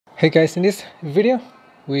Hey guys, in this video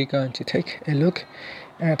we're going to take a look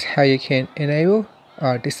at how you can enable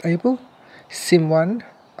or disable SIM 1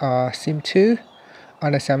 or SIM 2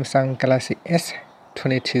 on the Samsung Galaxy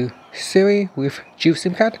S22 series with dual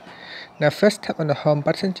SIM card. Now first tap on the home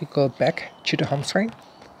button to go back to the home screen.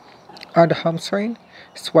 On the home screen,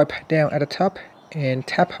 swipe down at the top and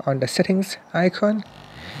tap on the settings icon.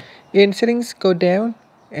 In settings, go down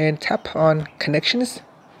and tap on connections.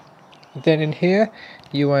 Then in here,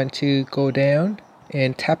 you want to go down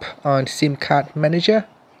and tap on SIM card manager.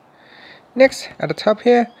 Next, at the top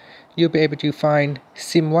here, you'll be able to find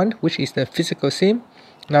SIM 1, which is the physical SIM.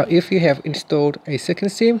 Now, if you have installed a second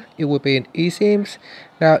SIM, it will be an eSIM.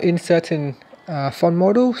 Now, in certain phone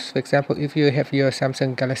models, for example, if you have your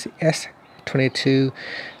Samsung Galaxy S22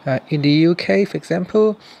 in the UK, for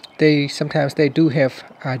example, sometimes they do have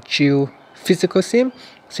a dual physical SIM,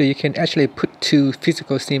 so you can actually put two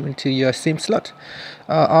physical SIM into your SIM slot.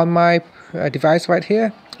 On my device right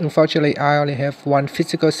here, unfortunately, I only have one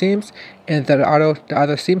physical SIM, and the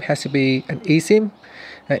other SIM has to be an eSIM,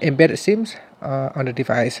 embedded SIMs on the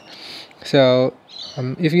device. So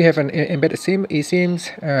if you have an embedded SIM,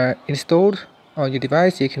 eSIMs installed on your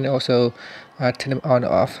device, you can also turn them on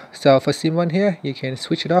or off. So for SIM 1 here, you can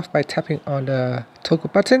switch it off by tapping on the toggle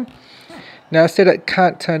button. Now, say that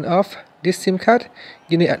can't turn off this SIM card,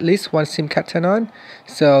 you need at least one SIM card turn on.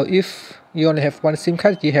 So if you only have one SIM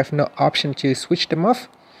card, you have no option to switch them off.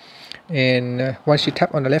 And once you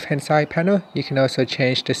tap on the left hand side panel, you can also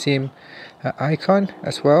change the SIM icon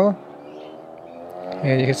as well.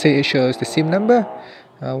 And you can see it shows the SIM number.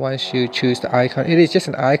 Once you choose the icon, it is just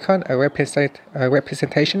an icon, a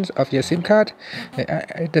representation of your SIM card.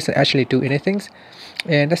 It doesn't actually do anything.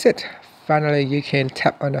 And that's it. Finally, you can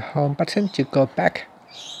tap on the home button to go back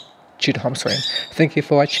to the home screen. Thank you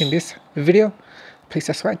for watching this video. Please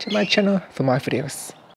subscribe to my channel for more videos.